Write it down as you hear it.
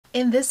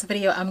In this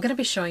video, I'm going to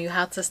be showing you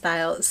how to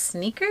style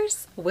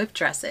sneakers with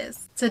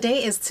dresses.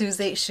 Today is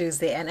Tuesday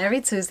Shoesday, and every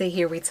Tuesday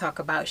here we talk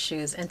about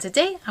shoes. And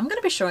today I'm going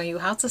to be showing you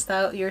how to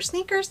style your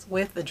sneakers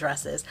with the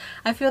dresses.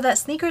 I feel that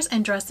sneakers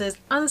and dresses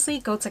honestly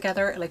go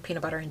together like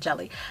peanut butter and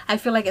jelly. I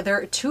feel like there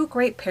are two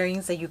great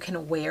pairings that you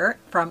can wear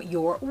from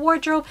your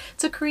wardrobe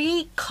to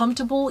create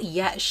comfortable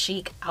yet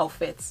chic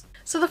outfits.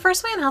 So the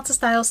first way on how to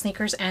style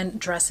sneakers and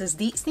dresses,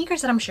 the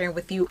sneakers that I'm sharing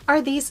with you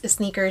are these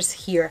sneakers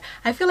here.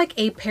 I feel like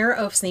a pair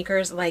of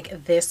sneakers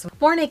like this,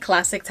 more in a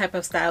classic type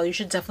of style, you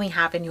should definitely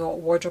have in your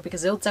wardrobe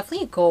because it'll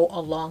definitely go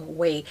a long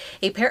way.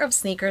 A pair of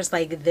sneakers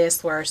like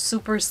this were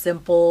super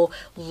simple,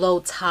 low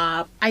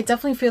top. I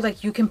definitely feel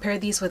like you can pair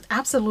these with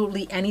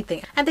absolutely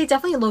anything, and they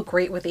definitely look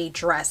great with a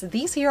dress.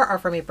 These here are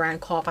from a brand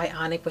called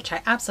Bionic, which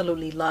I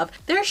absolutely love.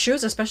 Their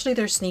shoes, especially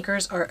their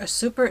sneakers, are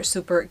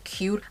super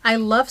cute. I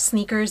love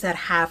sneakers that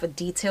have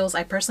details.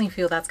 I personally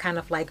feel that's kind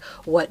of like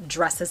what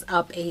dresses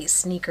up a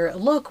sneaker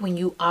look when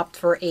you opt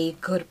for a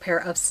good pair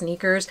of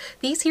sneakers.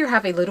 These here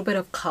have a little bit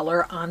of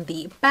color on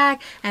the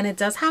back, and it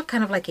does have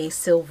kind of like a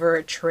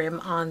silver trim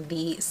on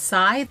the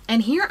side.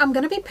 And here I'm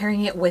going to be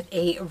pairing it with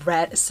a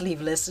red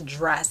sleeveless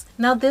dress.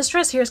 Now this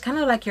dress here is kind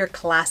of like your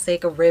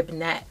classic rib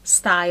net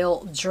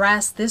style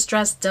dress. This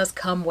dress does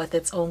come with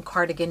its own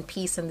cardigan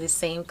piece in the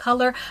same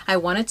color. I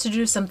wanted to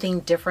do something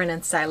different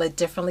and style it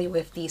differently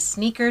with these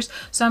sneakers,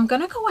 so I'm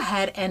going to go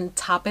ahead and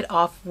top it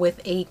off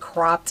with a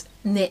cropped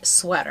knit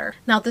sweater.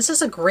 Now this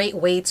is a great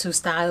way to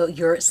style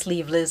your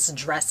sleeveless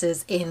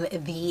dresses in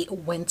the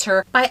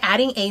winter by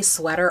adding a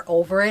sweater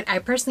over it. I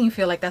personally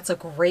feel like that's a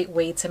great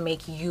way to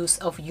make use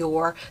of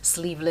your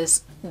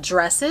sleeveless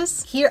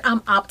dresses. Here I'm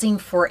opting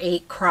for a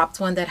cropped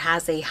one that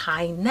has a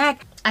high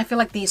neck. I feel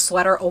like the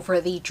sweater over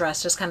the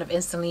dress just kind of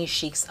instantly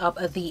chics up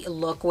the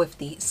look with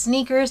the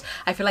sneakers.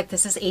 I feel like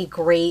this is a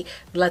great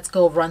let's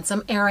go run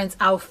some errands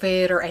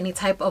outfit or any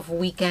type of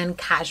weekend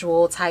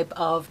casual type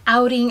of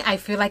outing. I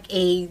feel like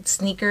a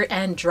sneaker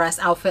and dress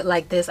outfit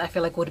like this I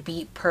feel like would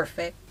be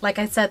perfect. Like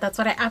I said, that's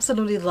what I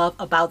absolutely love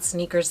about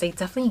sneakers. They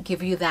definitely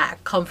give you that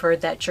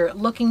comfort that you're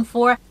looking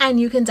for, and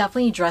you can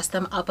definitely dress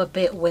them up a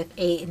bit with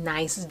a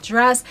nice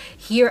dress.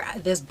 Here,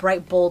 this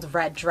bright bold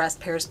red dress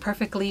pairs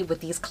perfectly with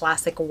these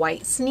classic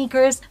white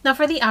sneakers. Now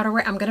for the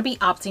outerwear, I'm going to be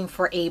opting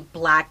for a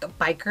black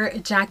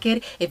biker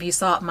jacket. If you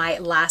saw my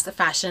last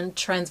fashion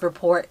trends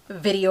report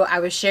video, I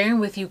was sharing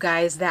with you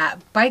guys that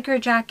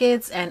biker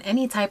jackets and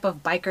any type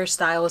of biker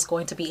style is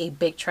going to be a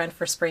big trend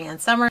for spring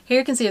and summer. Here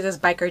you can see this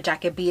biker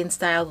jacket being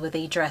styled with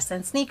a dress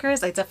and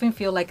sneakers. I definitely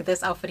feel like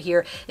this outfit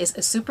here is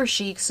super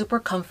chic, super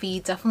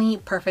comfy, definitely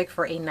perfect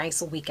for a nice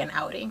weekend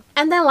outing.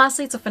 And then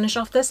lastly, to finish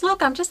off this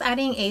look, I'm just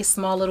adding a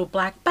small little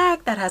black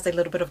bag that has a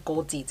little bit of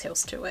gold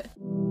details to it.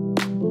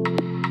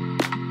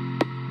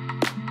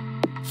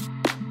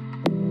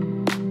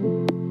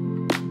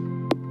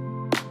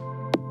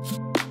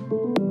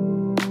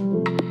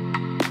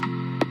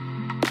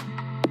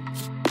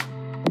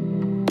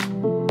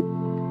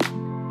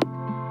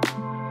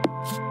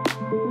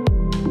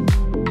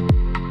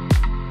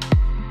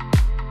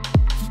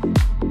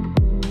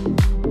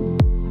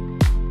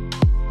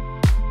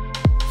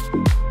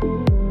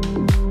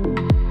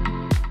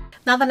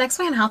 Now the next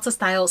way on how to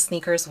style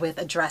sneakers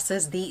with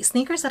dresses, the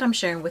sneakers that I'm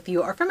sharing with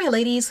you are for my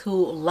ladies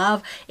who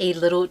love a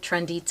little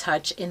trendy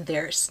touch in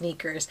their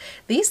sneakers.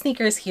 These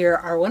sneakers here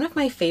are one of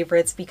my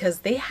favorites because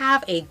they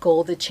have a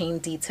gold chain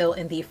detail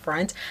in the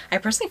front. I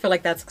personally feel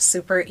like that's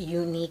super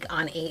unique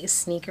on a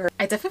sneaker.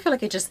 I definitely feel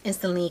like it just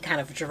instantly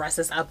kind of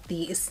dresses up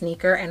the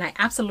sneaker, and I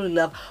absolutely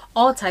love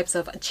all types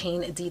of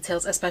chain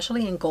details,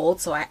 especially in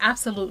gold, so I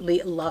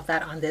absolutely love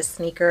that on this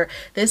sneaker.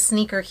 This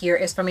sneaker here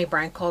is from a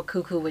brand called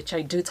Cuckoo, which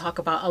I do talk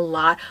about a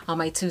lot on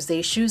my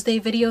Tuesday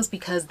Shoesday videos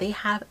because they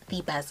have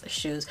the best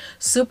shoes.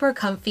 Super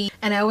comfy,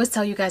 and I always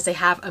tell you guys they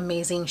have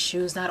amazing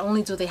shoes. Not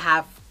only do they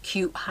have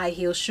cute high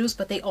heel shoes,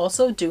 but they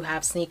also do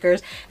have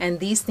sneakers, and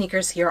these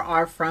sneakers here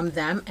are from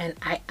them, and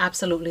I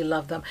absolutely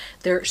love them.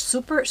 They're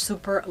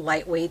super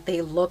lightweight.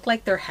 They look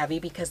like they're heavy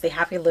because they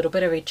have a little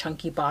bit of a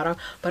chunky bottom,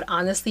 but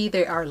honestly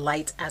they are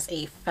light as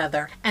a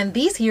feather. And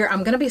these here,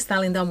 I'm gonna be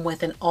styling them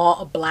with an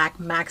all black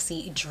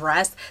maxi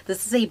dress.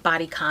 This is a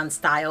bodycon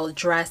style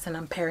dress, and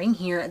I'm pairing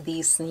here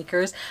these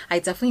sneakers. I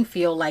definitely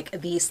feel like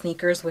these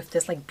sneakers with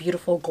this like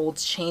beautiful gold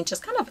chain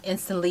just kind of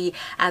instantly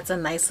adds a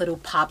nice little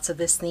pop to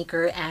this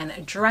sneaker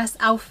and dress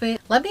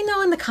outfit. Let me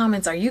know in the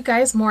comments, are you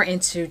guys more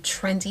into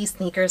trendy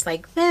sneakers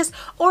like this,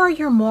 or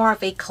you're more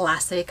of a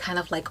classic kind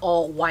of like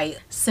all white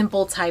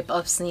simple type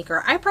of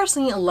sneaker? I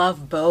personally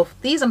love both.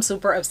 These I'm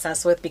super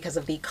obsessed with because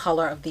of the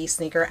color of the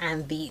sneaker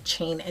and the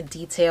chain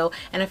detail,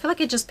 and I feel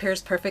like it just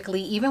pairs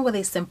perfectly even with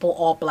a simple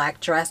all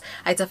black dress.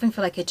 I definitely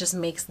feel like it just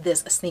makes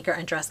this sneaker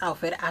and dress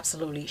outfit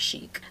absolutely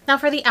chic. Now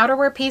for the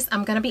outerwear piece,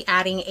 I'm going to be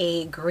adding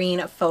a green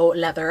faux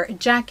leather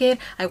jacket.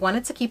 I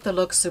wanted to keep the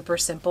look super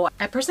simple.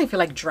 I personally feel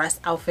like dress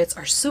outfit outfits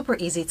are super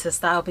easy to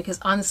style because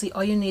honestly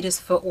all you need is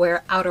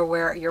footwear,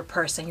 outerwear, your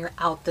purse, and you're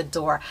out the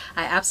door.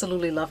 I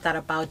absolutely love that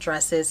about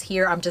dresses.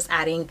 Here I'm just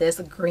adding this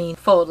green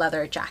faux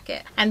leather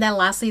jacket. And then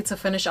lastly, to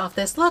finish off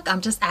this look,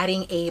 I'm just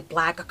adding a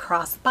black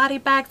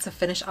crossbody bag to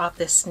finish off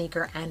this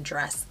sneaker and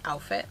dress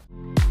outfit.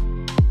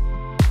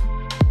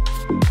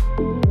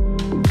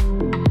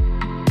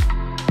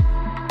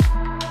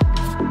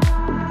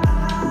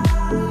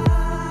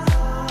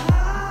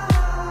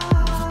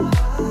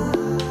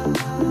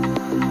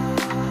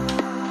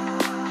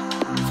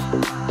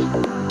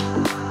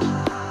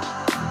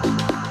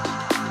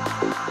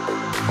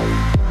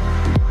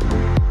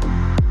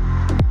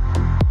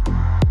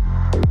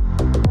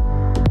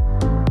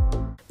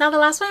 Now the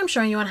last way I'm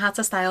showing you on how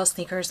to style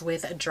sneakers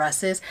with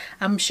dresses,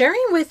 I'm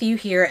sharing with you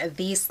here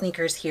these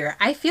sneakers here.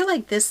 I feel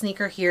like this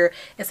sneaker here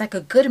is like a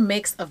good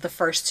mix of the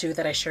first two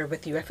that I shared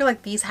with you. I feel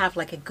like these have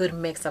like a good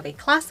mix of a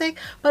classic,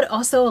 but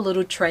also a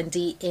little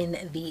trendy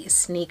in the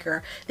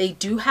sneaker. They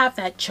do have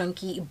that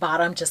chunky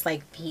bottom just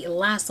like the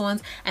last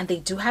ones, and they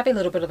do have a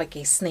little bit of like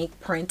a snake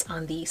print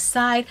on the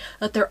side,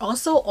 but they're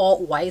also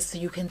all white, so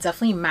you can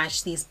definitely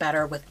match these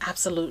better with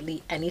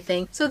absolutely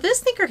anything. So this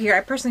sneaker here, I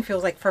personally feel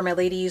like for my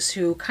ladies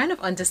who kind of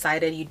undecided,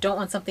 you don't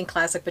want something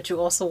classic but you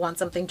also want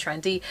something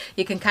trendy,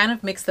 you can kind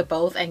of mix the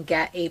both and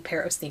get a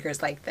pair of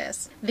sneakers like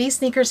this. These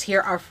sneakers here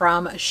are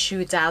from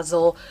Shoe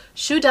Dazzle.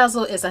 Shoe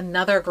Dazzle is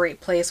another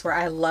great place where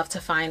I love to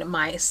find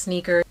my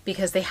sneakers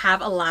because they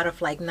have a lot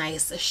of like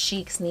nice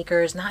chic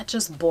sneakers, not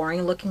just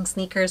boring looking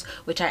sneakers,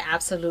 which I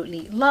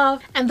absolutely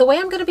love. And the way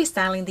I'm going to be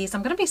styling these,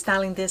 I'm going to be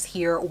styling this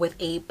here with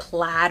a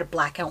plaid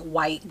black and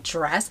white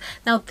dress.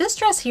 Now this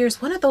dress here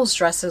is one of those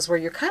dresses where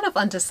you're kind of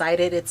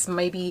undecided. It's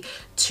maybe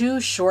too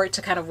short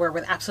to kind of wear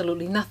with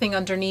absolutely nothing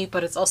underneath,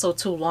 but it's also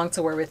too long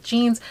to wear with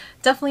jeans.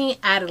 Definitely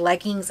add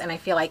leggings, and I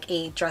feel like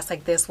a dress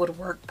like this would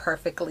work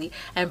perfectly.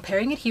 And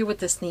pairing it here with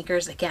the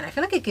sneakers, again, I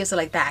feel like it gives it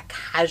like that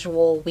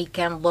casual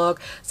weekend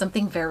look,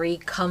 something very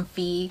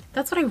comfy.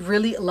 That's what I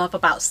really love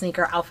about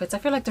sneaker outfits. I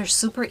feel like they're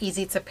super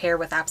easy to pair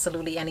with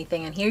absolutely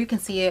anything, and here you can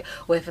see it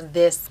with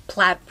this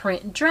plaid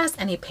print dress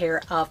and a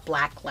pair of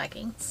black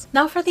leggings.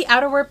 Now for the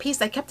outerwear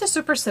piece, I kept it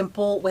super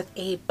simple with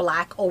a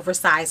black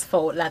oversized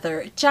faux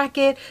leather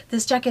jacket.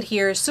 This jacket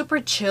here is super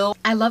chill.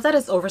 I love that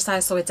it's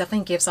oversized, so it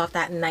definitely gives off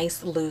that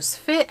nice loose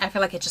fit. I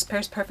feel like it just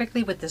pairs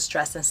perfectly with this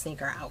dress and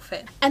sneaker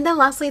outfit. And then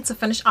lastly, to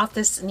finish off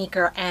this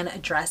sneaker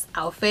and dress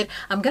outfit,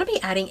 I'm going to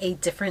be adding a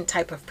different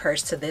type of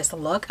purse to this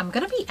look. I'm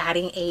going to be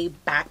adding a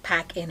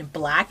backpack in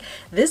black.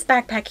 This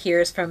backpack here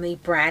is from the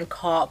brand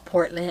called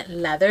Portland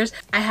Leathers.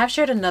 I have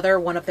shared another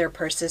one of their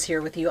purses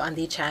here with you on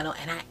the channel,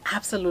 and I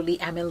absolutely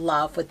am in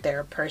love with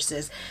their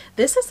purses.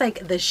 This is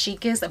like the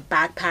chicest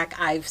backpack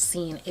I've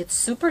seen. It's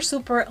super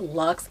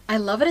luxe. I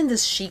love it in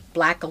this chic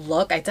black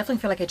look. I definitely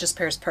feel like it just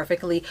pairs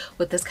perfectly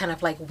with this kind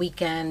of like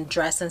weekend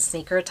dress and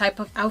sneaker type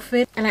of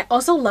outfit. And I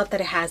also love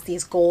that it has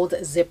these gold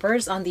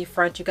zippers on the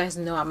front. You guys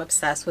know I'm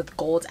obsessed with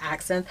gold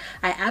accents.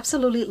 I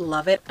absolutely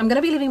love it. I'm going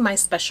to be leaving my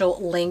special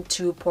link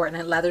to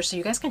Portland Leather so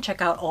you guys can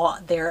check out all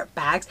their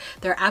bags.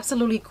 They're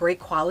absolutely great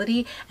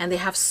quality and they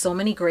have so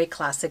many great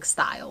classic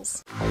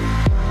styles.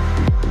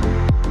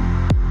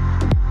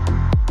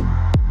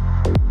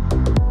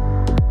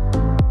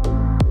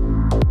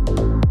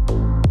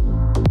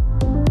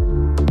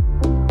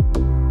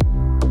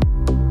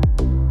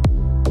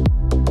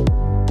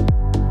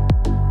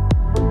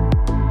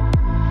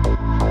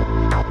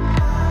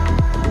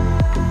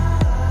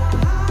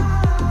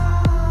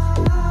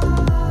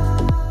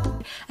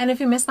 And if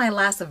you missed my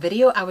last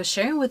video, I was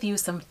sharing with you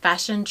some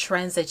fashion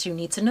trends that you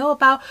need to know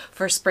about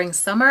for spring,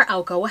 summer.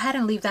 I'll go ahead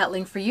and leave that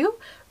link for you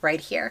right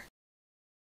here.